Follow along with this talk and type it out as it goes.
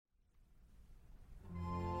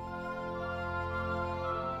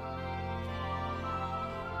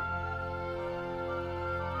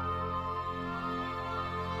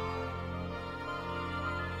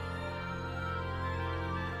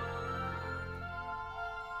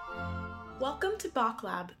Welcome to Bach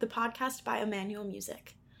Lab, the podcast by Emmanuel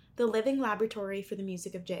Music, the living laboratory for the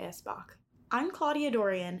music of J.S. Bach. I'm Claudia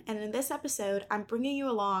Dorian, and in this episode, I'm bringing you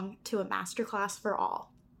along to a masterclass for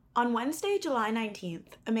all. On Wednesday, July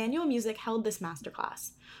 19th, Emmanuel Music held this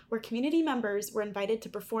masterclass, where community members were invited to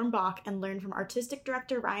perform Bach and learn from artistic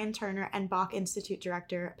director Ryan Turner and Bach Institute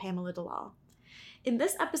director Pamela Dalal. In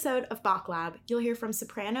this episode of Bach Lab, you'll hear from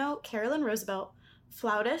soprano Carolyn Roosevelt,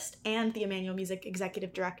 flautist and the Emmanuel Music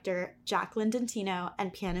executive director Jacqueline Dentino,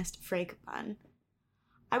 and pianist Frank Bunn.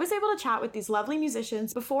 I was able to chat with these lovely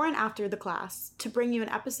musicians before and after the class to bring you an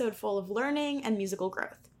episode full of learning and musical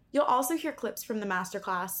growth. You'll also hear clips from the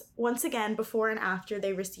masterclass, once again before and after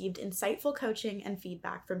they received insightful coaching and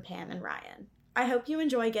feedback from Pam and Ryan. I hope you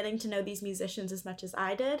enjoy getting to know these musicians as much as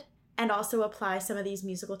I did, and also apply some of these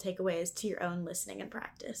musical takeaways to your own listening and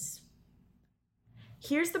practice.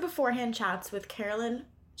 Here's the beforehand chats with Carolyn,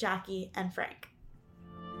 Jackie, and Frank.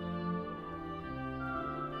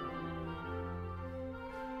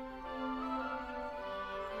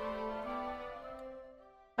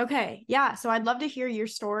 Okay, yeah, so I'd love to hear your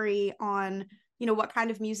story on, what kind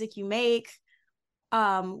of music you make,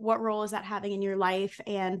 what role is that having in your life,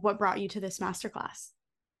 and what brought you to this masterclass?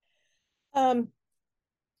 I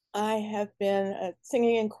have been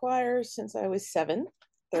singing in choirs since I was 7,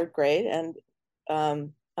 third grade, and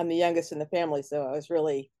I'm the youngest in the family, so I was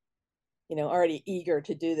really, already eager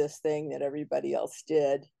to do this thing that everybody else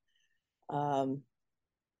did. And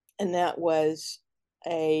that was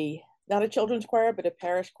not a children's choir, but a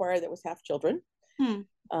parish choir that was half children,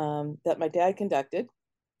 that my dad conducted.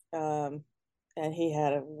 And he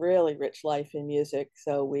had a really rich life in music,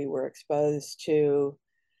 so we were exposed to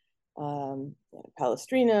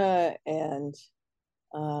Palestrina and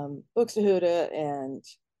Buxtehude and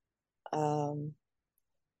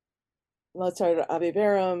Mozart Ave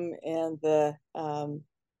Verum and the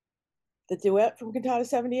duet from Cantata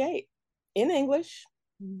 78 in English,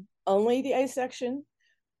 only the A section,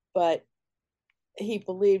 but he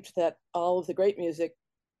believed that all of the great music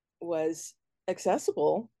was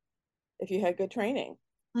accessible if you had good training.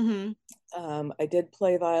 I did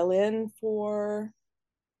play violin for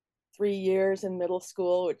 3 years in middle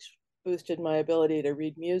school, which boosted my ability to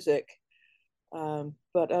read music.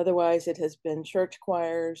 But otherwise, it has been church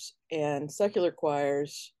choirs and secular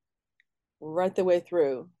choirs right the way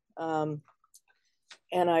through. And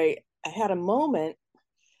I had a moment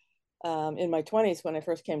in my 20s when I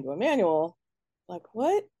first came to Emmanuel, like,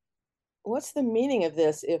 what's the meaning of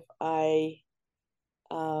this if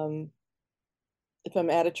if I'm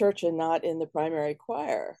at a church and not in the primary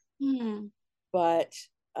choir? But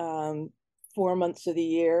 4 months of the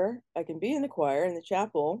year, I can be in the choir in the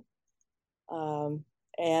chapel.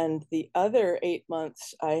 And the other 8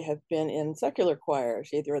 months, I have been in secular choirs,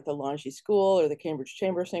 either at the Langy School or the Cambridge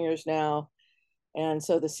Chamber Singers now. And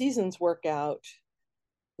so the seasons work out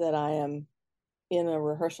that I am in a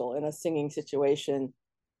rehearsal, in a singing situation,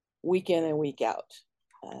 week in and week out,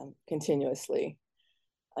 continuously.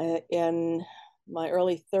 In my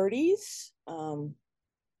early 30s,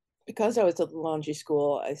 because I was at the Langy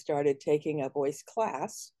School, I started taking a voice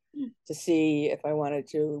class to see if I wanted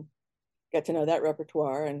to get to know that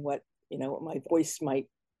repertoire and what my voice might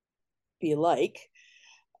be like,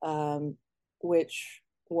 which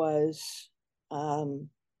was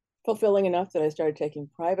fulfilling enough that I started taking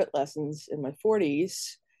private lessons in my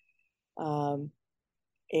 40s,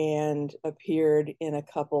 and appeared in a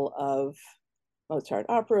couple of Mozart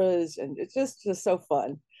operas, and it's just so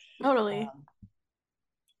fun. Totally.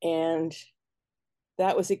 And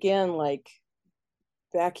that was again like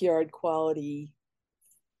backyard quality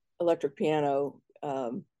electric piano,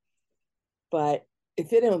 but it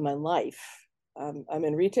fit in with my life. I'm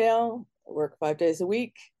in retail, I work 5 days a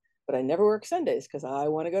week, but I never work Sundays because I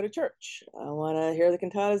want to go to church. I want to hear the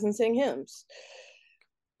cantatas and sing hymns.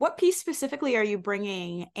 What piece specifically are you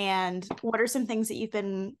bringing, and what are some things that you've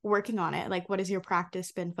been working on it? Like, what has your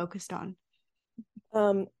practice been focused on?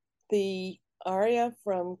 The aria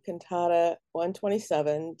from Cantata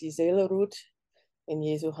 127, Die Seele ruht in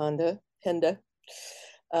Jesu Hände.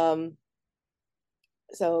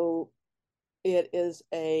 So it's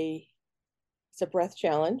a breath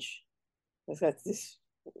challenge. It's got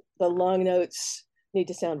the long notes need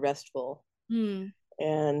to sound restful. And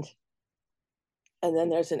then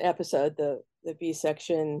there's an episode, the B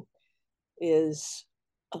section is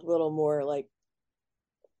a little more like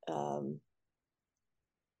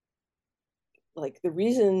the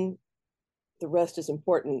reason the rest is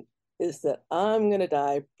important is that I'm going to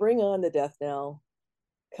die. Bring on the death knell.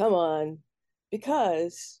 Come on,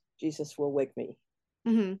 because Jesus will wake me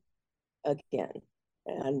again.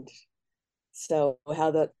 And so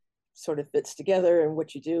how that sort of fits together and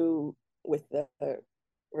what you do with the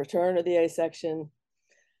return of the A section.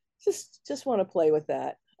 Just want to play with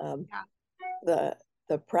that. Yeah.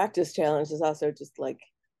 The practice challenge is also just like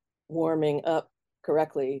warming up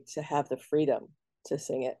correctly to have the freedom to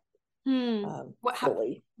sing it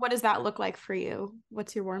fully. What does that look like for you?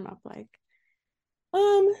 What's your warm up like?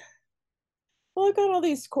 Um, well, I've got all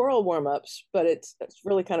these choral warm ups, but it's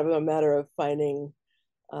really kind of a matter of finding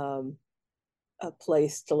a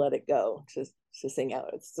place to let it go to sing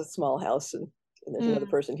out. It's a small house and there's another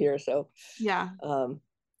person here, so yeah.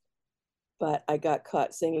 But I got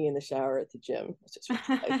caught singing in the shower at the gym.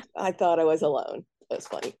 I thought I was alone. That was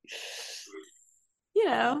funny.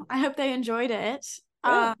 I hope they enjoyed it.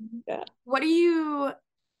 Yeah, What are you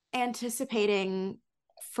anticipating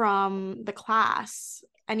from the class?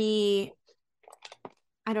 I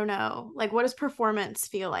don't know, like what does performance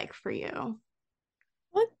feel like for you?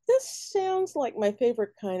 Well, this sounds like my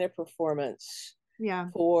favorite kind of performance. Yeah.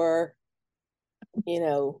 For,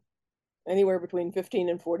 anywhere between 15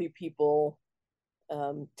 and 40 people,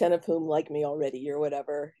 10 of whom like me already or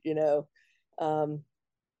whatever,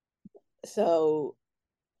 so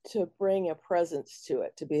to bring a presence to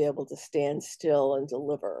it, to be able to stand still and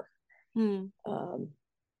deliver. And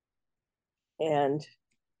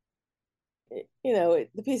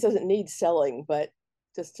the piece doesn't need selling, but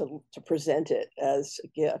just to present it as a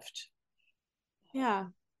gift. Yeah,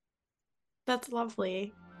 that's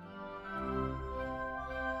lovely.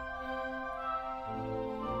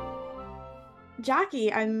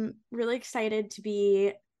 Jackie, I'm really excited to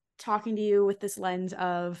be talking to you with this lens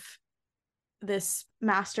of this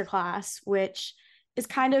masterclass, which is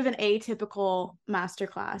kind of an atypical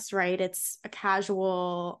masterclass, right? It's a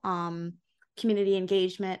casual community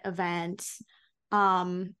engagement event.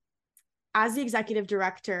 As the executive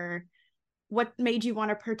director, what made you want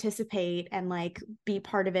to participate and like be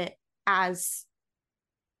part of it as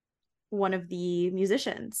one of the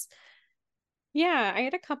musicians? Yeah, I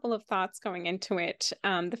had a couple of thoughts going into it.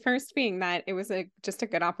 The first being that it was just a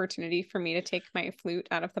good opportunity for me to take my flute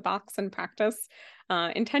out of the box and practice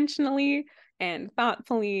intentionally and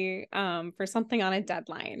thoughtfully for something on a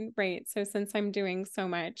deadline, right? So since I'm doing so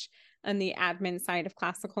much on the admin side of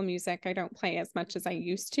classical music, I don't play as much as I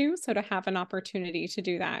used to. So to have an opportunity to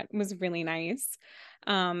do that was really nice.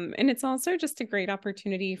 And it's also just a great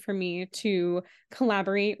opportunity for me to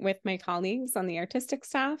collaborate with my colleagues on the artistic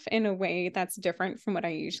staff in a way that's different from what I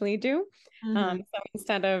usually do. So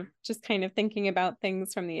instead of just kind of thinking about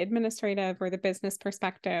things from the administrative or the business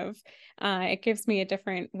perspective, it gives me a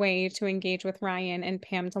different way to engage with Ryan and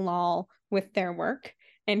Pam Dalal with their work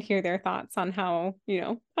and hear their thoughts on how,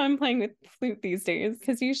 I'm playing with flute these days.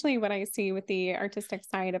 Because usually what I see with the artistic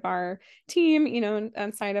side of our team,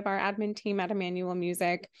 and side of our admin team at Emmanuel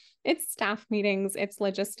Music, it's staff meetings, it's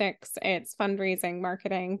logistics, it's fundraising,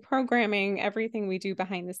 marketing, programming, everything we do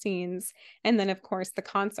behind the scenes. And then, of course, the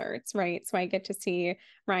concerts, right? So I get to see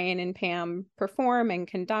Ryan and Pam perform and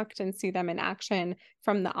conduct and see them in action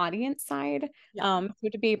from the audience side. So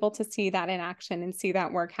to be able to see that in action and see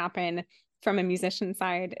that work happen from a musician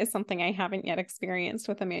side is something I haven't yet experienced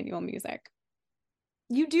with Emmanuel Music.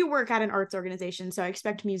 You do work at an arts organization, so I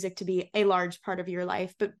expect music to be a large part of your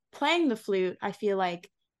life, but playing the flute, I feel like,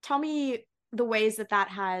 tell me the ways that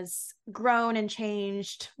has grown and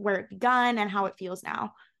changed, where it begun and how it feels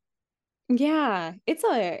now. Yeah, it's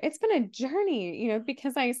been a journey,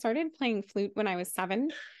 because I started playing flute when I was 7.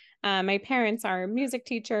 My parents are music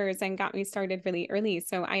teachers and got me started really early.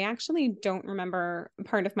 So I actually don't remember a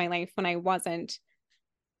part of my life when I wasn't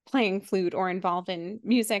playing flute or involved in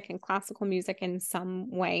music and classical music in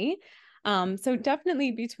some way. So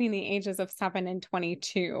definitely between the ages of 7 and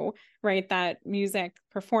 22, right, that music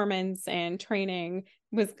performance and training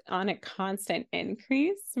was on a constant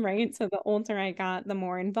increase, right? So the older I got, the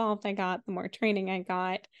more involved I got, the more training I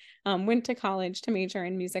got, went to college to major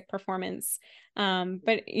in music performance.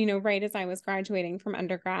 But, right as I was graduating from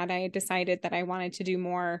undergrad, I decided that I wanted to do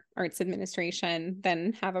more arts administration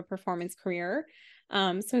than have a performance career.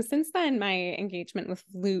 So since then, my engagement with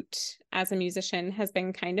flute as a musician has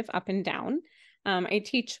been kind of up and down. I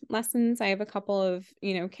teach lessons. I have a couple of,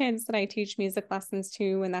 kids that I teach music lessons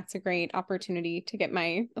to, and that's a great opportunity to get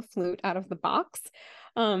my flute out of the box.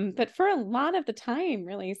 But for a lot of the time,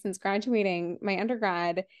 really, since graduating my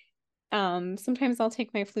undergrad, sometimes I'll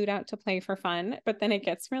take my flute out to play for fun, but then it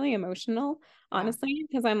gets really emotional, honestly,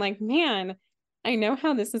 because I'm like, man, I know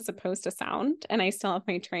how this is supposed to sound, and I still have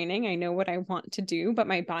my training. I know what I want to do, but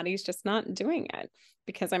my body's just not doing it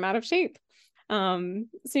because I'm out of shape. So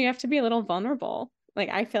you have to be a little vulnerable. Like,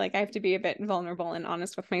 I feel like I have to be a bit vulnerable and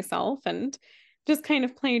honest with myself and just kind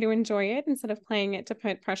of play to enjoy it instead of playing it to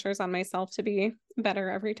put pressures on myself to be better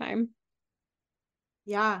every time.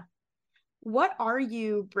 Yeah. What are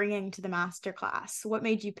you bringing to the masterclass? What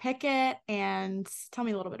made you pick it? And tell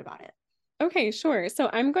me a little bit about it. Okay, sure. So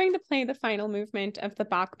I'm going to play the final movement of the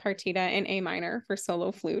Bach Partita in A minor for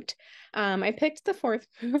solo flute. I picked the fourth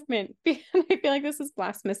movement because I feel like this is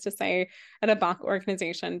blasphemous to say at a Bach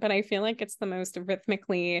organization, but I feel like it's the most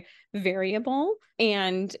rhythmically variable.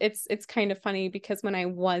 And it's kind of funny because when I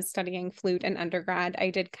was studying flute in undergrad, I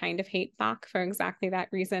did kind of hate Bach for exactly that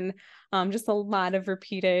reason. Just a lot of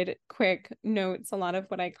repeated quick notes, a lot of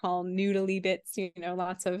what I call noodly bits,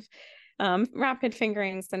 lots of rapid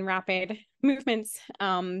fingerings and rapid movements.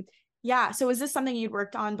 Yeah. So is this something you'd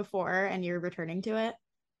worked on before and you're returning to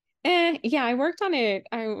it? Yeah, I worked on it,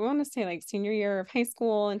 I want to say like senior year of high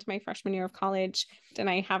school into my freshman year of college, and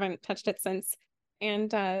I haven't touched it since.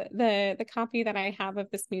 And the copy that I have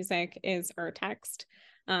of this music is Urtext,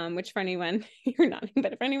 which for anyone, you're not,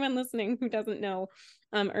 but for anyone listening who doesn't know,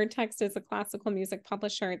 Urtext is a classical music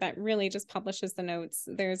publisher that really just publishes the notes.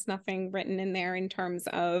 There's nothing written in there in terms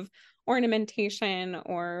of ornamentation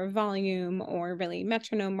or volume or really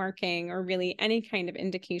metronome marking or really any kind of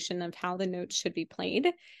indication of how the notes should be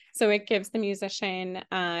played. So it gives the musician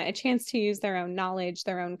a chance to use their own knowledge,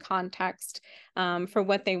 their own context for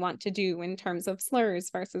what they want to do in terms of slurs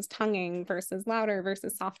versus tonguing versus louder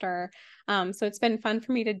versus softer. So it's been fun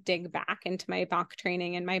for me to dig back into my Bach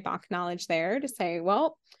training and my Bach knowledge there to say,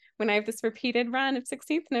 well, when I have this repeated run of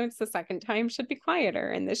 16th notes, the second time should be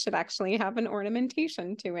quieter, and this should actually have an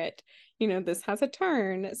ornamentation to it. This has a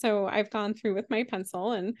turn. So I've gone through with my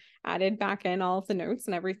pencil and added back in all of the notes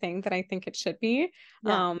and everything that I think it should be.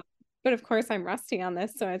 Yeah. But of course, I'm rusty on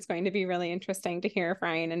this, so it's going to be really interesting to hear if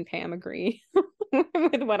Ryan and Pam agree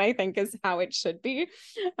with what I think is how it should be.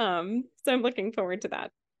 So I'm looking forward to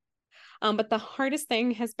that. But the hardest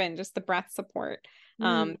thing has been just the breath support,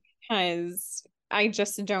 because I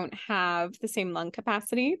just don't have the same lung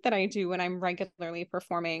capacity that I do when I'm regularly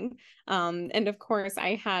performing. And of course,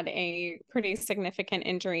 I had a pretty significant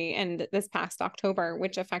injury in this past October,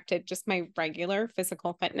 which affected just my regular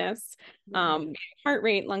physical fitness, heart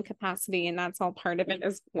rate, lung capacity, and that's all part of it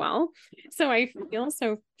as well. So I feel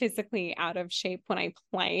so physically out of shape when I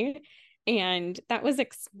play, and that was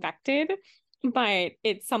expected, but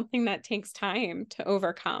it's something that takes time to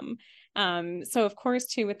overcome. So of course,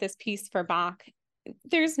 too, with this piece for Bach,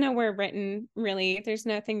 there's nowhere written really. There's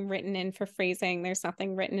nothing written in for phrasing. There's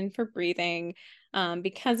nothing written in for breathing.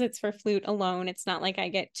 Because it's for flute alone, it's not like I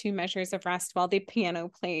get 2 measures of rest while the piano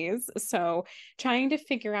plays. So trying to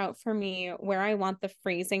figure out for me where I want the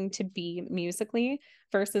phrasing to be musically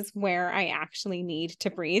versus where I actually need to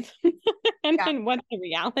breathe and Yeah. then what the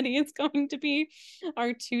reality is going to be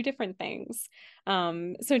are 2 different things.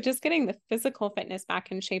 So just getting the physical fitness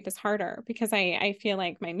back in shape is harder because I feel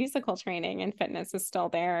like my musical training and fitness is still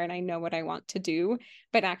there and I know what I want to do,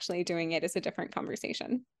 but actually doing it is a different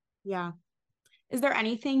conversation. Yeah. Is there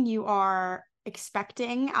anything you are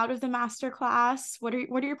expecting out of the masterclass? What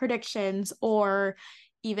are your predictions or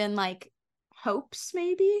even like hopes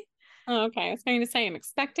maybe? Okay, I was going to say I'm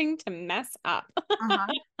expecting to mess up. Uh-huh.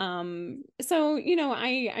 So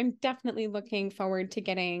I'm definitely looking forward to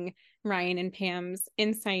getting Ryan and Pam's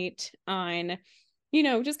insight on,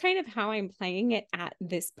 just kind of how I'm playing it at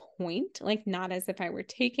this point, like not as if I were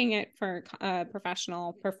taking it for a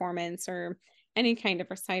professional performance or any kind of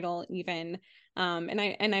recital even.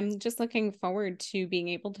 And I'm just looking forward to being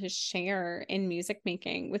able to share in music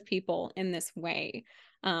making with people in this way.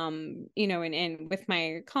 And with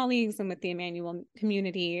my colleagues and with the Emmanuel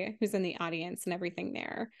community who's in the audience and everything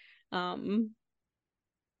there. But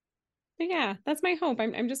yeah, that's my hope.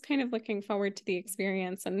 I'm just kind of looking forward to the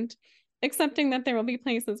experience and accepting that there will be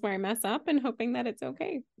places where I mess up and hoping that it's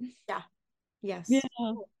okay. Yeah. Yes. Yeah.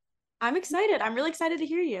 Cool. I'm excited. I'm really excited to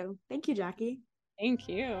hear you. Thank you, Jackie. Thank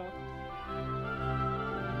you.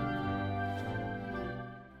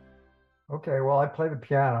 Okay, well, I play the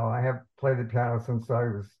piano. I have played the piano since I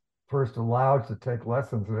was first allowed to take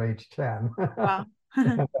lessons at age 10. Wow.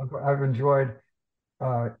 And I've enjoyed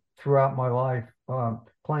throughout my life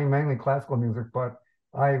playing mainly classical music, but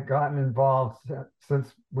I've gotten involved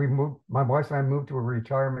since we moved. My wife and I moved to a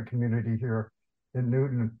retirement community here in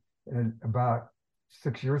Newton about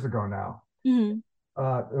 6 years ago now.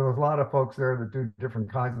 There was a lot of folks there that do different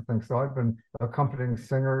kinds of things. So I've been accompanying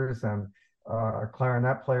singers and a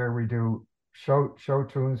clarinet player. We do show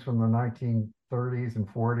tunes from the 1930s and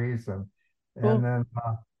 40s, and then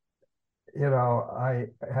I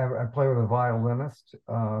play with a violinist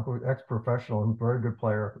who's ex-professional, who's a very good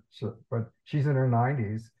player, but she's in her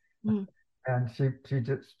 90s. And and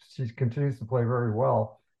she continues to play very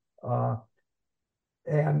well.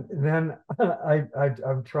 And then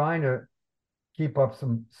I'm trying to keep up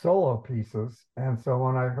some solo pieces. And so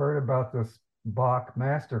when I heard about this Bach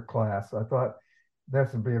Masterclass, I thought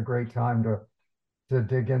this would be a great time to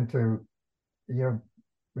dig into, you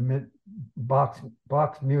know,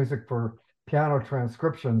 Bach's music for piano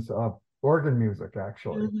transcriptions of organ music,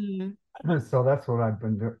 actually. Mm-hmm. So that's what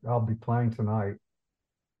I'll be playing tonight.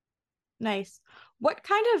 Nice. What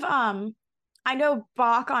kind of I know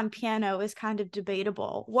Bach on piano is kind of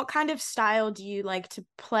debatable. What kind of style do you like to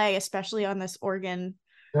play, especially on this organ?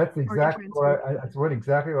 That's exactly transcript?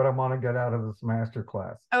 exactly what I want to get out of this master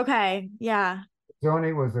class. Okay, yeah.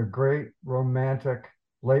 Joni was a great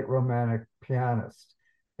late romantic pianist,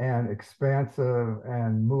 and expansive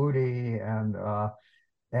and moody and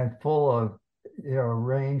full of, you know, a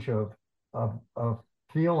range of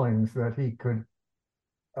feelings that he could.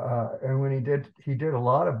 And when he did a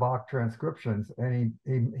lot of Bach transcriptions, and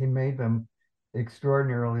he made them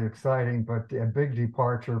extraordinarily exciting, but a big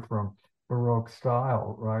departure from Baroque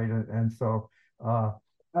style, right? And so, no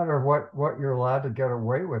matter what you're allowed to get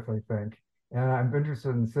away with, I think. And I'm interested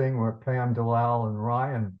in seeing what Pam Dalal and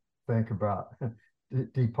Ryan think about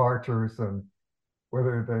departures, and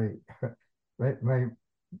whether they may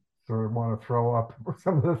sort of want to throw up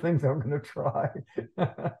some of the things I'm going to try.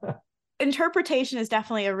 Interpretation is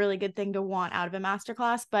definitely a really good thing to want out of a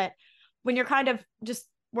masterclass, but when you're kind of just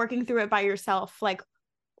working through it by yourself, like,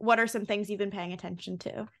 what are some things you've been paying attention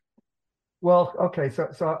to? Well, okay,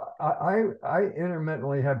 so I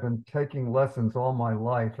intermittently have been taking lessons all my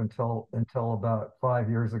life until about 5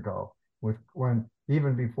 years ago, when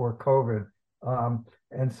even before COVID.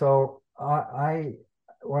 And so I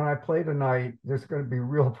when I play tonight, there's going to be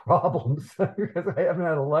real problems because I haven't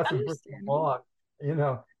had a lesson for so long, you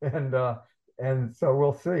know, and so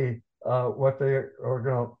we'll see what they are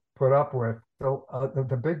going to put up with. So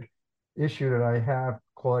the big issue that I have,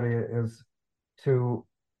 Claudia, is to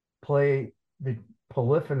play the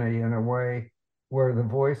polyphony in a way where the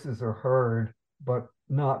voices are heard but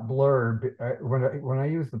not blurred. When I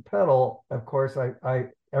use the pedal, of course, I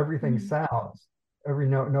everything sounds. Every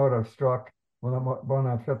note I've struck when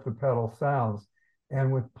I've hit the pedal sounds.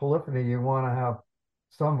 And with polyphony, you want to have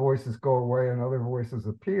some voices go away and other voices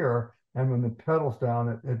appear. And when the pedal's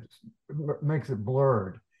down, it makes it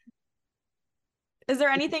blurred. Is there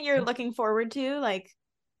anything you're looking forward to, like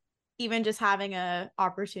even just having a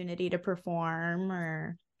opportunity to perform?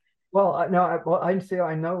 Or Well, I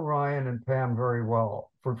know Ryan and Pam very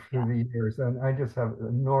well through the years, and I just have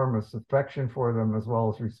enormous affection for them as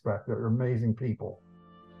well as respect. They're amazing people.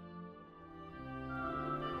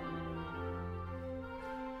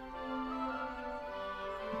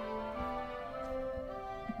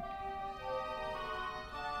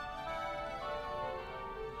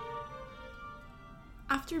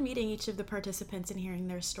 after meeting each of the participants and hearing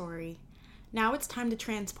their story, now it's time to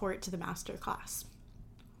transport to the masterclass.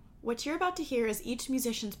 What you're about to hear is each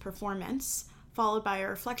musician's performance, followed by a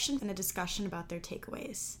reflection and a discussion about their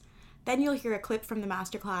takeaways. Then you'll hear a clip from the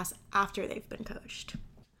masterclass after they've been coached.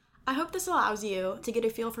 I hope this allows you to get a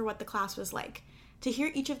feel for what the class was like, to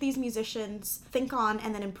hear each of these musicians think on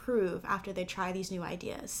and then improve after they try these new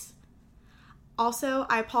ideas. Also,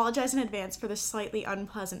 I apologize in advance for the slightly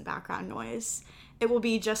unpleasant background noise. It will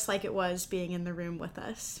be just like it was being in the room with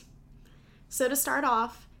us. So to start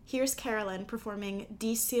off, here's Carolyn performing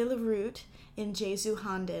Die Seele ruht in Jesu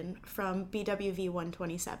Handen from BWV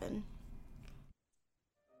 127.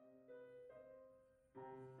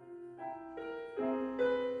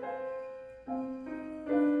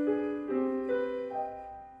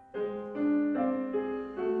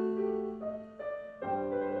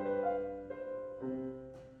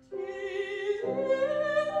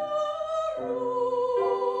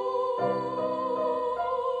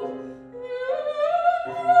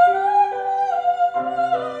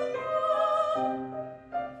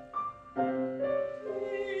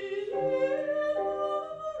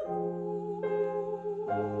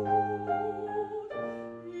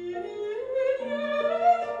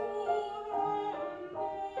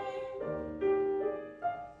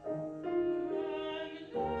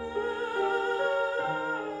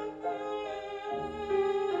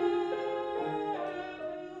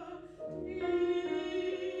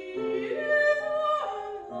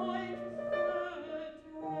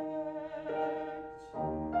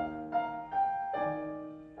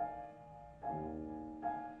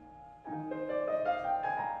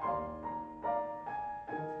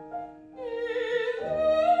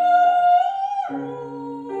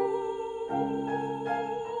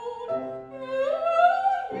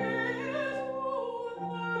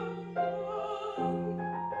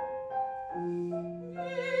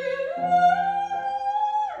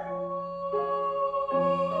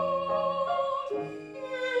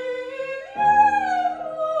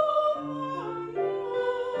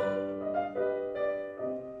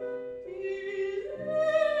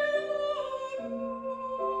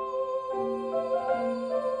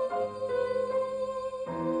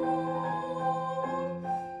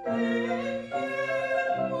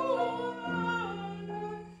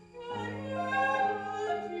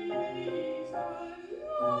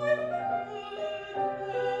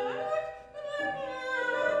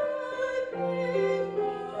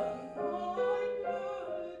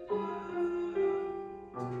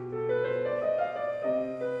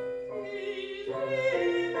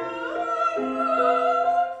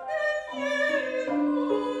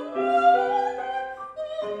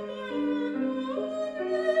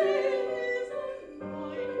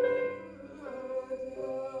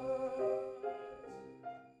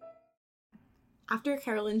 after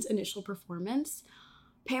Carolyn's initial performance,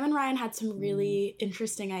 Pam and Ryan had some really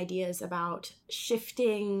interesting ideas about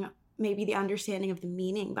shifting maybe the understanding of the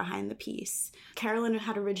meaning behind the piece. Carolyn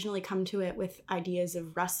had originally come to it with ideas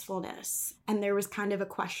of restfulness, and there was kind of a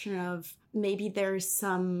question of maybe there's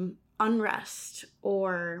some unrest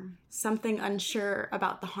or something unsure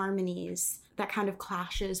about the harmonies that kind of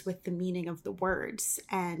clashes with the meaning of the words,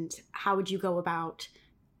 and how would you go about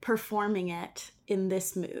performing it in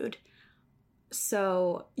this mood?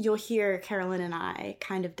 So you'll hear Carolyn and I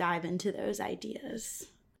kind of dive into those ideas.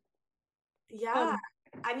 Yeah.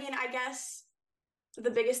 I mean, I guess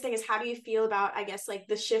the biggest thing is, how do you feel about, I guess, like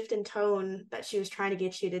the shift in tone that she was trying to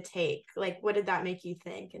get you to take? Like, what did that make you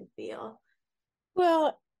think and feel?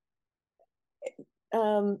 Well,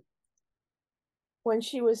 when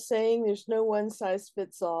she was saying there's no one size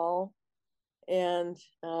fits all, and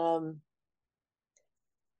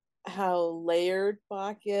how layered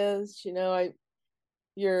Bach is,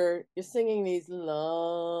 you're singing these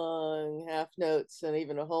long half notes and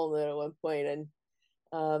even a whole note at one point, and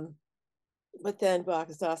but then Bach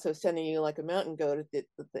is also sending you like a mountain goat at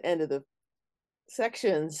the end of the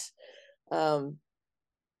sections,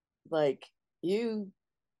 like you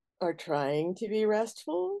are trying to be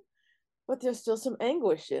restful, but there's still some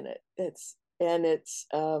anguish in it. It's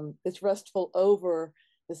restful over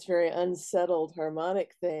this very unsettled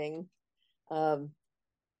harmonic thing,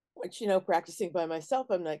 which, practicing by myself,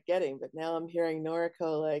 I'm not getting, but now I'm hearing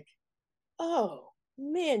Noriko like, oh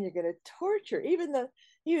man, you're going to torture even the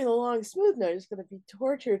long smooth note is going to be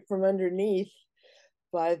tortured from underneath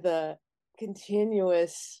by the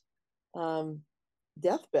continuous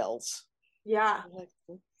death bells. Yeah.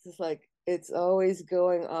 It's like it's always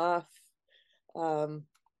going off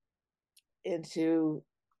into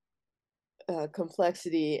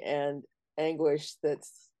complexity and anguish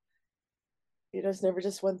that's, it's never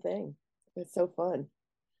just one thing. It's so fun.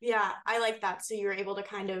 Yeah, I like that. So you're able to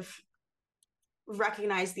kind of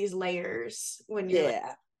recognize these layers when you're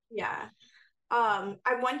yeah. I'm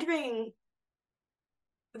wondering,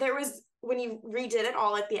 there was, when you redid it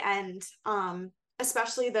all at the end,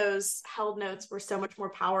 especially those held notes were so much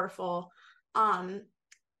more powerful.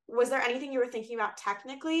 Was there anything you were thinking about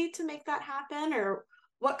technically to make that happen, or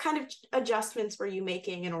what kind of adjustments were you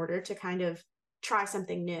making in order to kind of try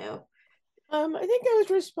something new? I think I was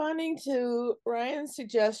responding to Ryan's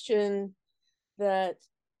suggestion that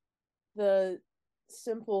the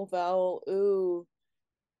simple vowel ooh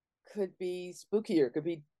could be spookier, could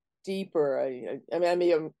be deeper. I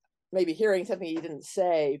mean, I'm maybe hearing something he didn't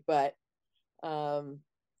say, but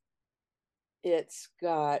it's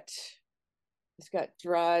got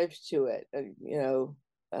drive to it,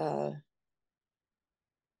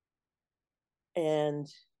 and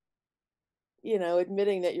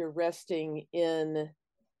admitting that you're resting in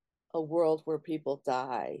a world where people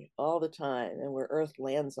die all the time and where Earth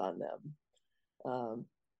lands on them.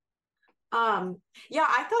 Yeah,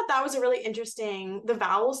 I thought that was a really interesting, the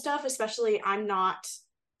vowel stuff, especially I'm not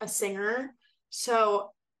a singer,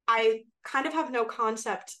 so I kind of have no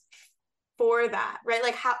concept for that, right?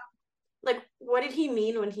 Like how, like what did he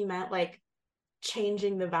mean when he meant like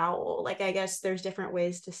changing the vowel? Like I guess there's different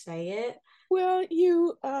ways to say it. Well,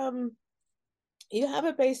 you have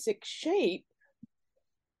a basic shape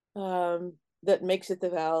that makes it the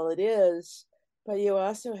vowel it is, but you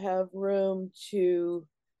also have room to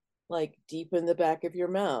like deepen the back of your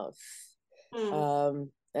mouth,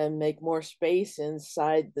 and make more space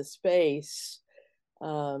inside the space,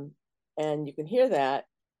 and you can hear that.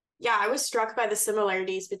 Yeah, I was struck by the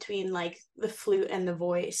similarities between like the flute and the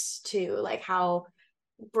voice too, like how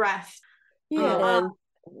breath. And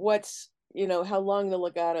what's, how long the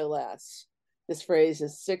legato lasts. This phrase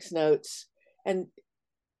is 6 notes, and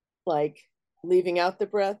like leaving out the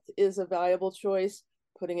breath is a valuable choice.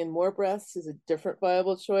 Putting in more breaths is a different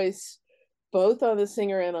viable choice, both on the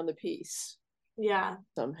singer and on the piece. Yeah.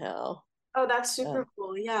 Somehow. Oh, that's super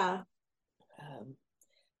cool. Yeah.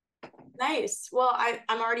 Nice. Well,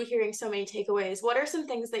 I'm already hearing so many takeaways. What are some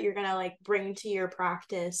things that you're gonna like bring to your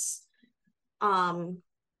practice, in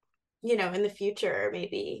the future,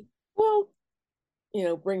 maybe? Well,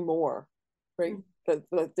 bring more. Bring, but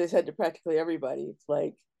they said to practically everybody, it's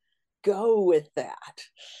like, go with that.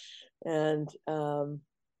 And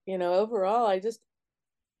overall, I just,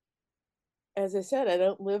 as I said, I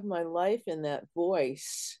don't live my life in that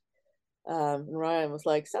voice. And Ryan was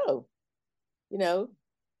like, so, you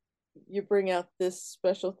bring out this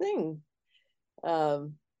special thing,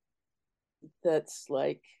 that's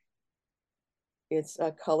like, it's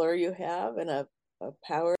a color you have and a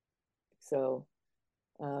power. So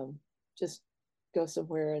just go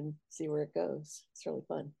somewhere and see where it goes. It's really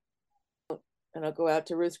fun. I don't go out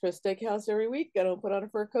to Ruth's Chris Steakhouse every week. I don't put on a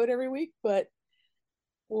fur coat every week, but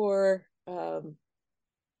for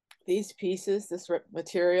these pieces, this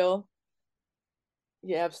material,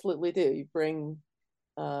 you absolutely do. You bring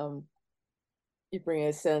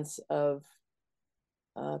a sense of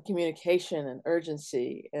communication and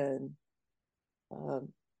urgency, and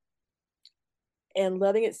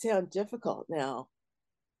letting it sound difficult. Now,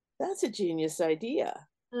 that's a genius idea.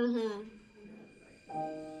 Mm-hmm.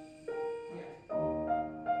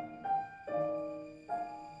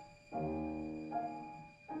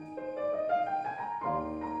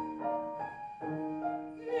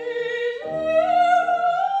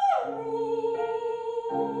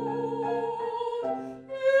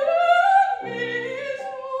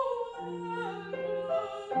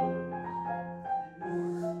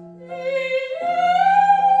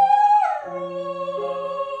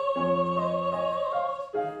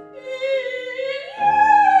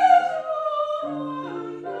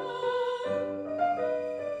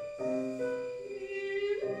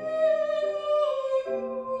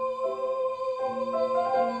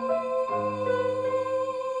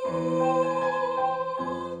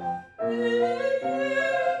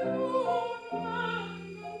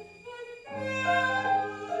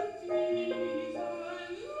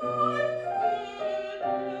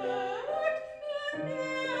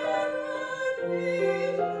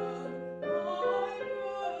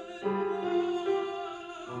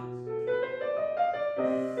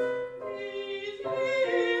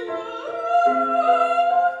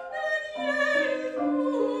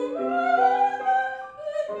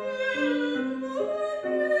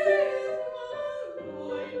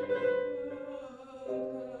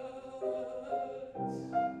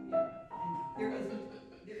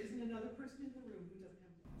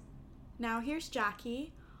 Now here's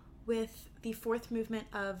Jackie with the fourth movement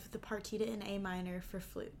of the Partita in A minor for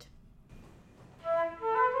flute.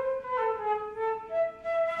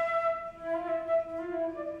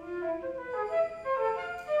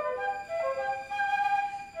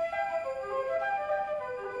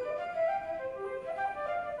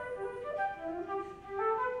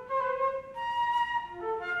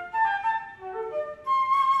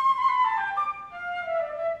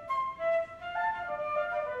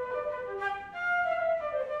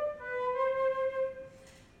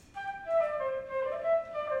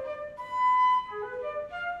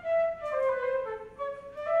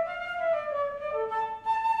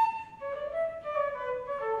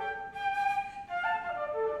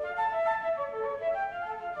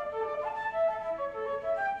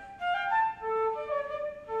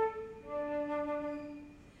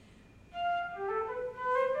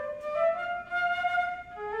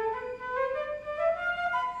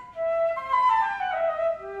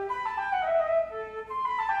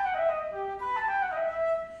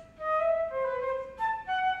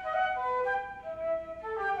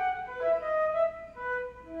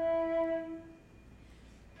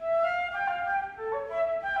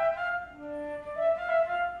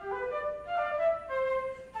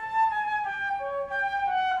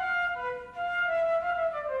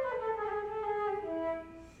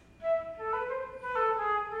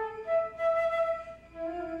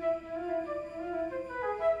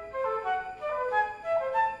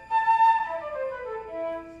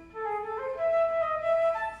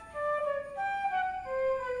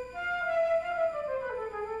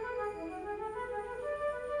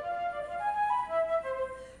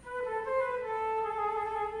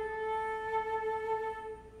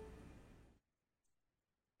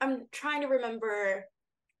 I'm trying to remember,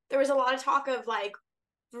 there was a lot of talk of like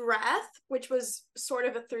breath, which was sort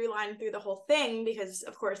of a through line through the whole thing, because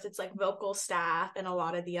of course it's like vocal staff and a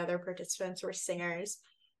lot of the other participants were singers,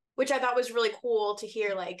 which I thought was really cool to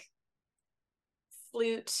hear, like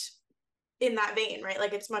flute in that vein, right?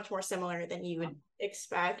 Like it's much more similar than you would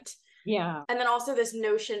expect. Yeah. And then also this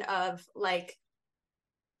notion of like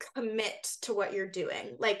commit to what you're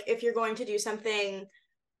doing. Like if you're going to do something,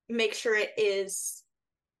 make sure it is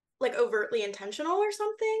like overtly intentional or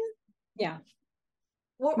something. Yeah.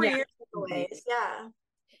 What were your takeaways? Yeah.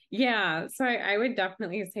 Yeah. So I would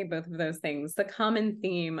definitely say both of those things. The common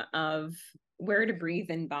theme of where to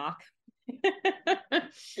breathe in Bach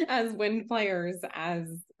as wind players, as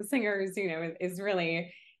singers, is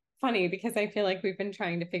really funny, because I feel like we've been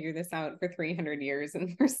trying to figure this out for 300 years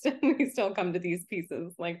and we still come to these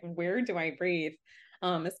pieces. Like, where do I breathe?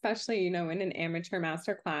 Especially, in an amateur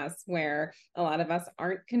master class where a lot of us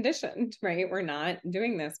aren't conditioned, right? We're not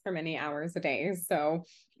doing this for many hours a day. So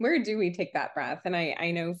where do we take that breath? And I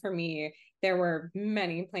know for me, there were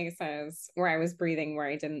many places where I was breathing where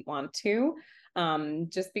I didn't want to.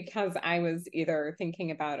 just because I was either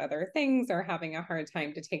thinking about other things or having a hard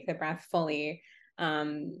time to take the breath fully.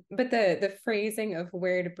 But the phrasing of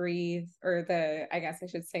where to breathe, or I guess I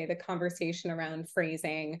should say the conversation around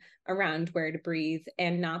phrasing around where to breathe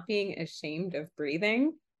and not being ashamed of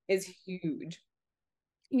breathing is huge.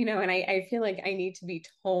 And I feel like I need to be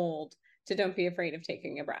told to don't be afraid of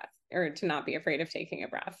taking a breath, or to not be afraid of taking a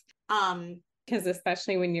breath. Because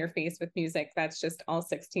especially when you're faced with music that's just all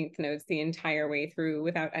 16th notes the entire way through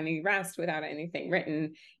without any rest, without anything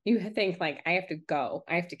written, you think like, I have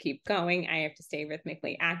to keep going, I have to stay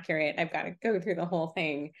rhythmically accurate, I've got to go through the whole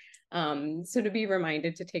thing. So to be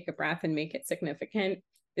reminded to take a breath and make it significant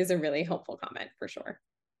is a really helpful comment for sure.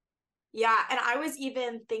 Yeah, and I was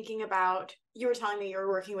even thinking about, you were telling me you were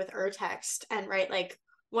working with text, and right, like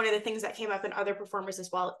one of the things that came up in other performers as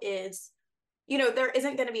well is, there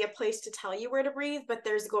isn't going to be a place to tell you where to breathe, but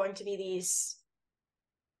there's going to be these,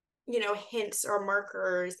 hints or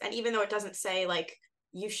markers. And even though it doesn't say like,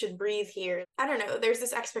 you should breathe here, I don't know, there's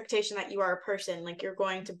this expectation that you are a person, like you're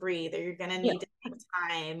going to breathe, or you're going to need to take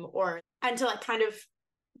time, and to like kind of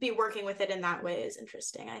be working with it in that way is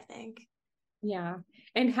interesting, I think. Yeah.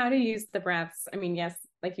 And how to use the breaths. I mean, yes,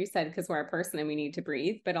 like you said, because we're a person and we need to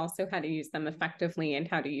breathe, but also how to use them effectively and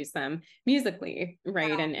how to use them musically, right?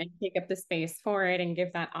 Yeah. And take up the space for it and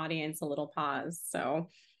give that audience a little pause.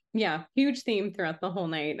 So yeah, huge theme throughout the whole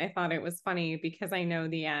night. I thought it was funny because I know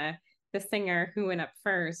the singer who went up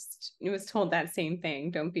first was told that same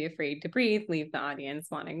thing. Don't be afraid to breathe, leave the audience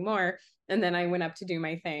wanting more. And then I went up to do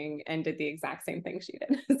my thing and did the exact same thing she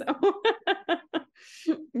did. So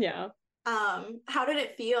yeah. How did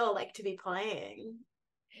it feel like to be playing?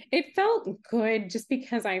 It felt good just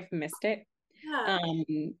because I've missed it. Yeah. And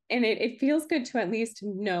it feels good to at least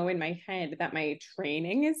know in my head that my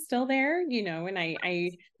training is still there, and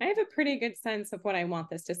I have a pretty good sense of what I want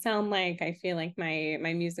this to sound like. I feel like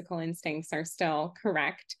my musical instincts are still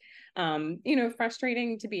correct.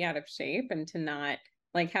 Frustrating to be out of shape and to not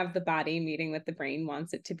like have the body meeting what the brain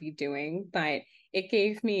wants it to be doing, but it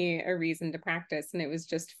gave me a reason to practice, and it was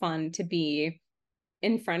just fun to be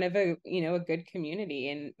in front of a good community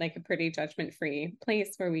and like a pretty judgment-free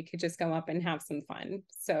place where we could just go up and have some fun.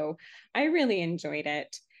 So I really enjoyed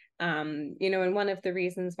it. And one of the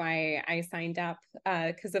reasons why I signed up,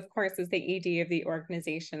 because of course, as the AD of the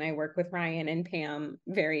organization, I work with Ryan and Pam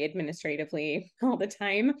very administratively all the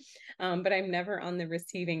time, but I'm never on the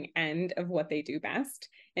receiving end of what they do best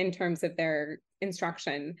in terms of their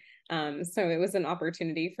instruction. So it was an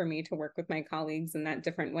opportunity for me to work with my colleagues in that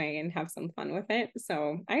different way and have some fun with it.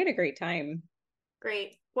 So I had a great time.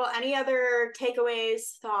 Great. Well, any other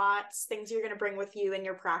takeaways, thoughts, things you're going to bring with you in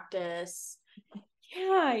your practice?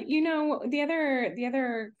 Yeah, the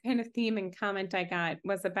other kind of theme and comment I got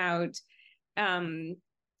was about kind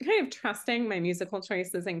of trusting my musical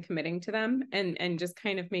choices and committing to them and just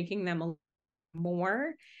kind of making them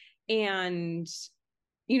more. And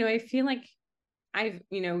I feel like I've,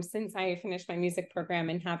 since I finished my music program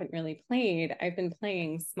and haven't really played, I've been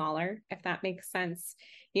playing smaller, if that makes sense.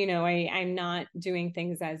 I'm not doing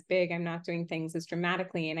things as big, I'm not doing things as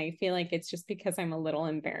dramatically. And I feel like it's just because I'm a little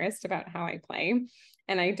embarrassed about how I play.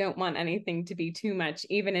 And I don't want anything to be too much,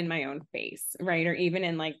 even in my own face, right? Or even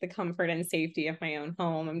in like the comfort and safety of my own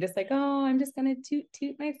home. I'm just like, oh, I'm just going to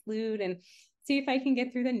toot my flute and see if I can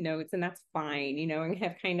get through the notes. And that's fine, and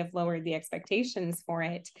have kind of lowered the expectations for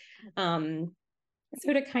it.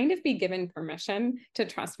 So to kind of be given permission to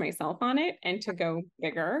trust myself on it and to go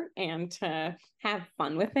bigger and to have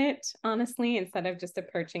fun with it, honestly, instead of just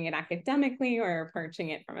approaching it academically or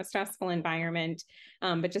approaching it from a stressful environment,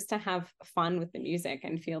 but just to have fun with the music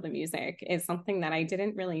and feel the music is something that I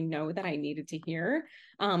didn't really know that I needed to hear.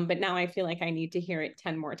 But now I feel like I need to hear it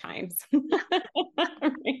 10 more times.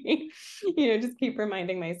 Right? Just keep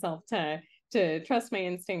reminding myself to trust my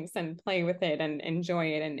instincts and play with it and enjoy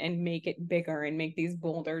it and make it bigger and make these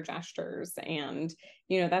bolder gestures. And,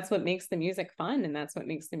 that's what makes the music fun. And that's what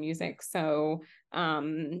makes the music so,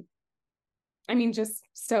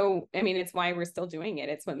 it's why we're still doing it.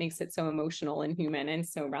 It's what makes it so emotional and human and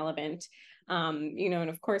so relevant. And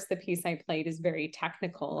of course the piece I played is very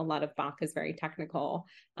technical. A lot of Bach is very technical.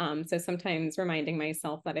 So sometimes reminding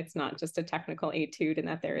myself that it's not just a technical etude and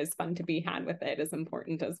that there is fun to be had with it is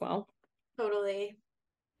important as well. Totally.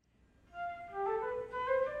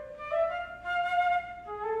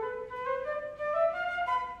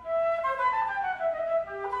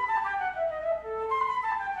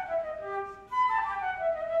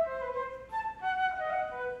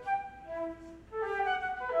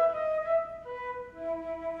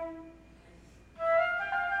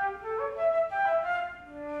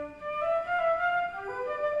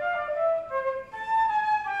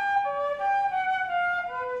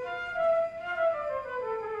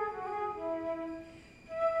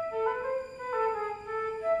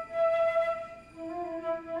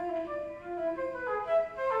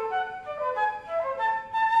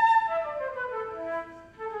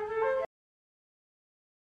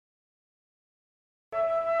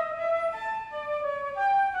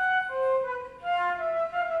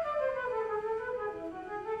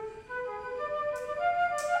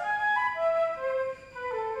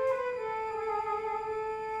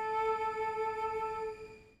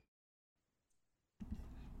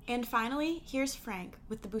 And finally, here's Frank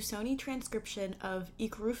with the Busoni transcription of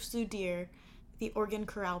Ich ruf zu dir, the organ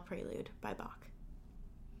chorale prelude by Bach.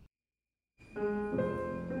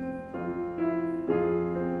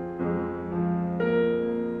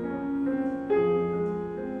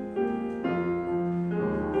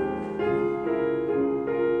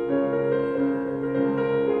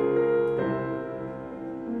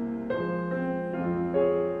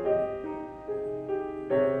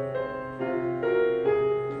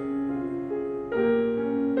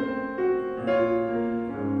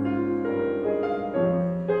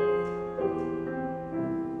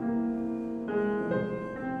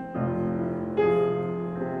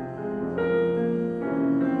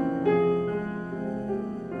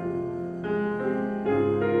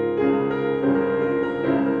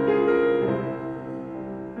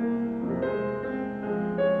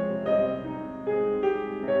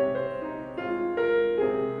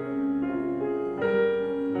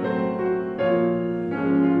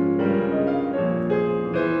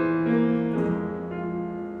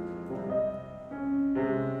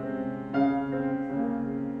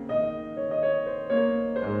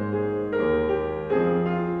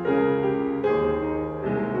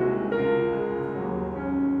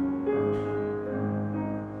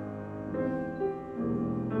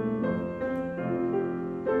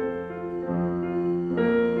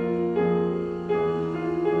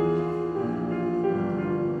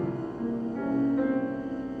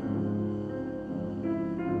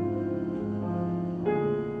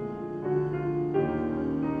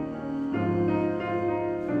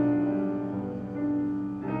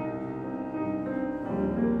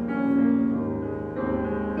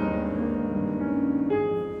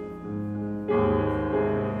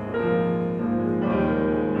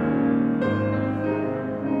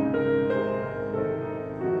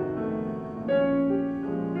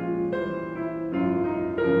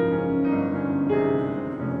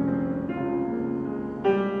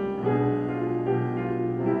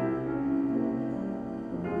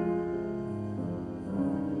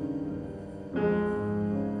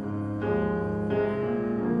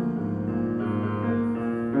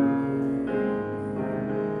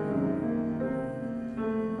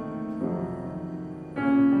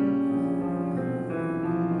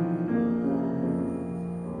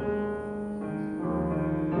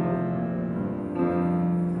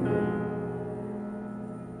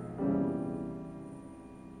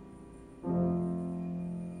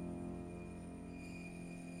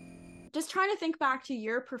 Just trying to think back to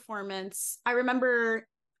your performance, I remember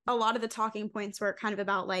a lot of the talking points were kind of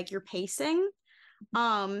about like your pacing.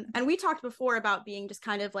 And we talked before about being just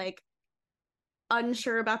kind of like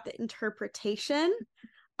unsure about the interpretation.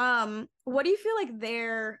 What do you feel like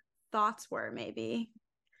their thoughts were, maybe?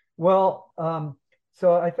 Well,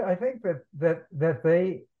 so I think that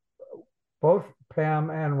they both,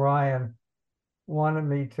 Pam and Ryan, wanted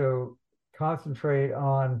me to concentrate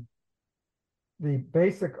on the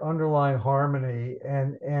basic underlying harmony,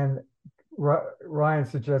 and Ryan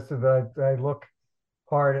suggested that I look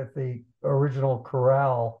hard at the original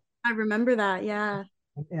chorale, I remember that, yeah.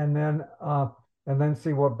 and then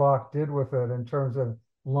see what Bach did with it in terms of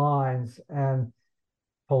lines and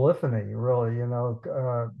polyphony, really,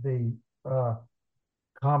 the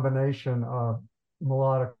combination of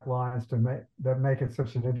melodic lines that make it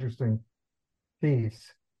such an interesting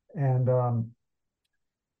piece. And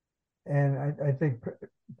I think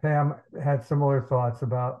Pam had similar thoughts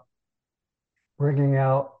about bringing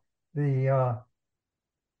out the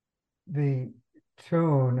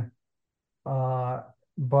tune,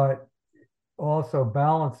 but also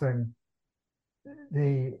balancing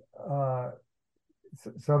the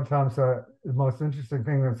sometimes the most interesting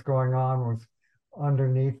thing that's going on was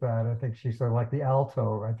underneath that. I think she said like the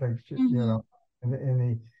alto. I think she,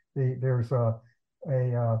 in there's a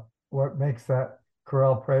what makes that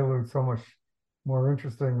chorale prelude so much more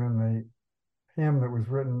interesting than the hymn that was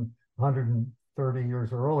written 130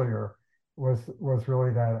 years earlier was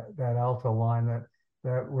really that alto line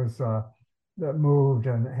that was that moved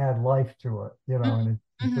and had life to it, and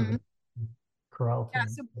into the chorale tune. Yeah,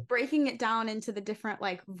 so breaking it down into the different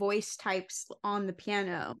like voice types on the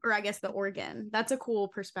piano, or I guess the organ, that's a cool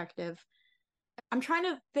perspective. I'm trying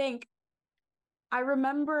to think. I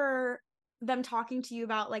remember them talking to you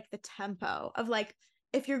about like the tempo of like,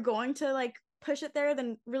 if you're going to like push it there,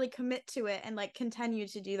 then really commit to it and like continue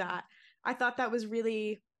to do that. I thought that was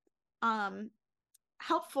really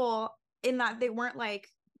helpful in that they weren't like,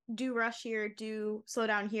 do rush here, do slow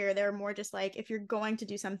down here. They're more just like, if you're going to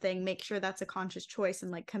do something, make sure that's a conscious choice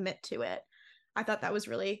and like commit to it. I thought that was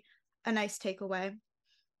really a nice takeaway.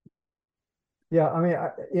 Yeah, I mean,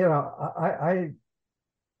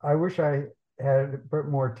 I wish I had a bit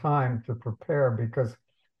more time to prepare because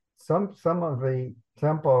some of the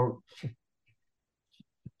tempo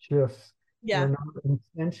shifts Yeah. were not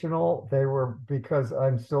intentional. They were because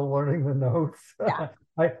I'm still learning the notes. Yeah.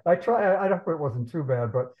 I try. I don't. It wasn't too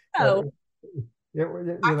bad, but Oh, it I you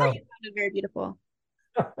thought know. you sounded very beautiful.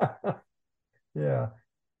 Yeah.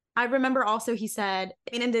 I remember also he said,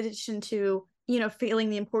 in addition to, feeling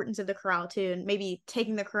the importance of the chorale tune, maybe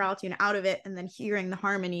taking the chorale tune out of it and then hearing the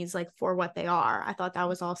harmonies like for what they are. I thought that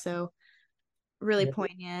was also really Yeah.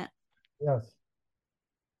 poignant. Yes.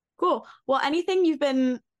 Cool. Well, anything you've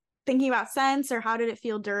been thinking about since, or how did it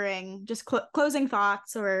feel during? Just closing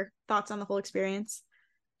thoughts or thoughts on the whole experience?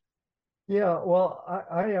 Yeah. Well,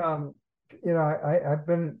 I've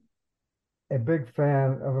been a big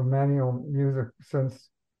fan of Emmanuel music since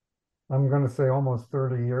I'm going to say almost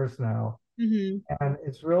 30 years now. Mm-hmm. And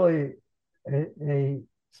it's really a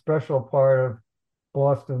special part of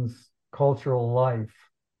Boston's cultural life.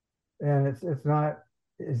 And it's not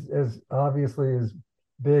as obviously as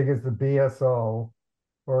big as the BSO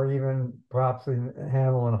or even perhaps in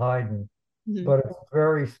Handel and Haydn, Mm-hmm. but it's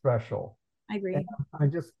very special. I And agree. I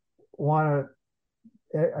just want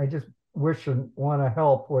I just wish and want to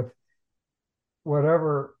help with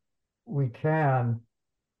whatever we can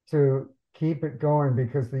to keep it going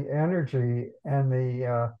because the energy and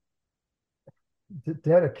the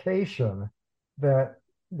dedication that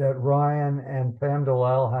Ryan and Pam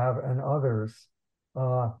Delisle have and others,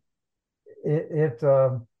 uh, it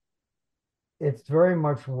it's very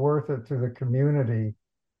much worth it to the community,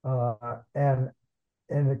 and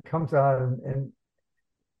it comes out in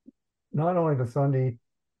not only the Sunday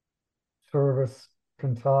service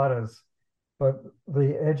cantatas, but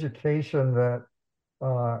the education that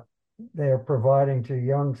uh, they are providing to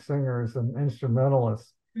young singers and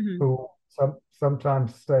instrumentalists Mm-hmm. who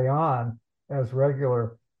sometimes stay on as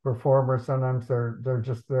regular performers. Sometimes they're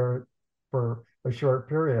just there for a short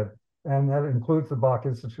period, and that includes the Bach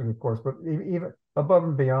Institute, of course. But even above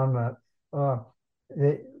and beyond that,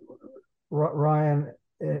 they, Ryan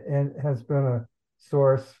has been a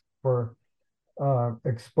source for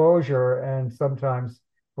exposure and sometimes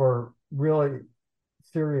for really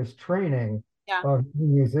serious training Yeah. of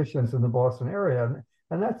musicians in the Boston area,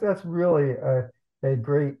 and that's really a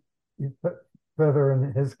great feather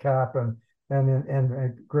in his cap, and a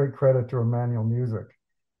great credit to Emmanuel Music.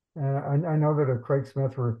 And I know that if Craig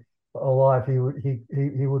Smith were alive, he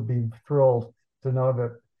would be thrilled to know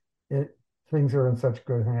that things are in such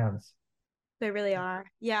good hands. They really are.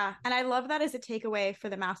 Yeah. And I love that as a takeaway for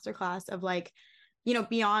the masterclass of like,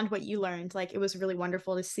 beyond what you learned, like it was really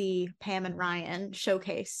wonderful to see Pam and Ryan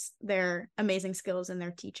showcase their amazing skills in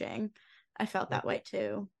their teaching. I felt that way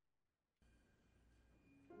too.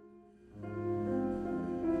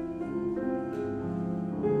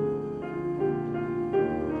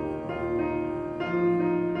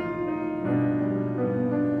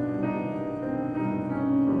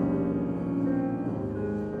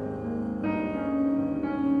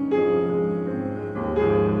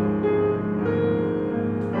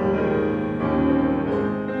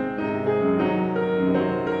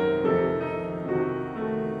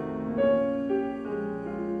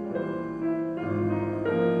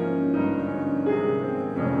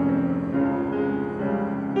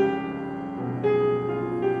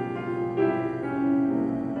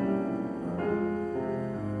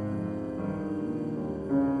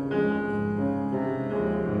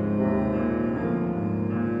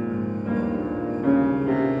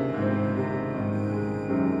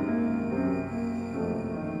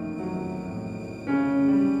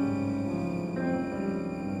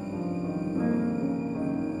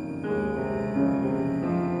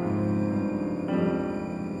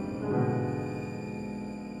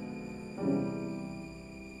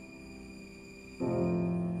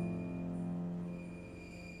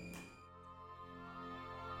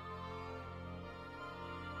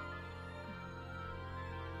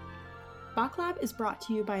 Bach Lab is brought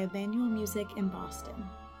to you by Emmanuel Music in Boston.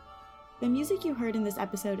 The music you heard in this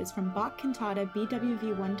episode is from Bach Cantata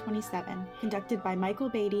BWV 127, conducted by Michael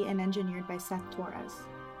Beatty and engineered by Seth Torres.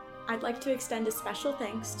 I'd like to extend a special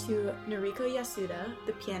thanks to Noriko Yasuda,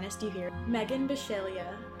 the pianist you hear, Megan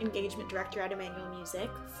Bishalia, engagement director at Emmanuel Music,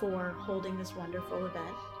 for holding this wonderful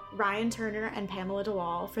event, Ryan Turner and Pamela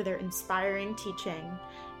DeWall for their inspiring teaching,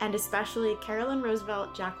 and especially Carolyn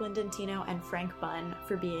Roosevelt, Jacqueline Dentino, and Frank Bunn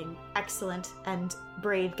for being excellent and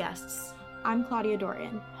brave guests. I'm Claudia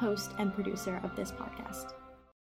Dorian, host and producer of this podcast.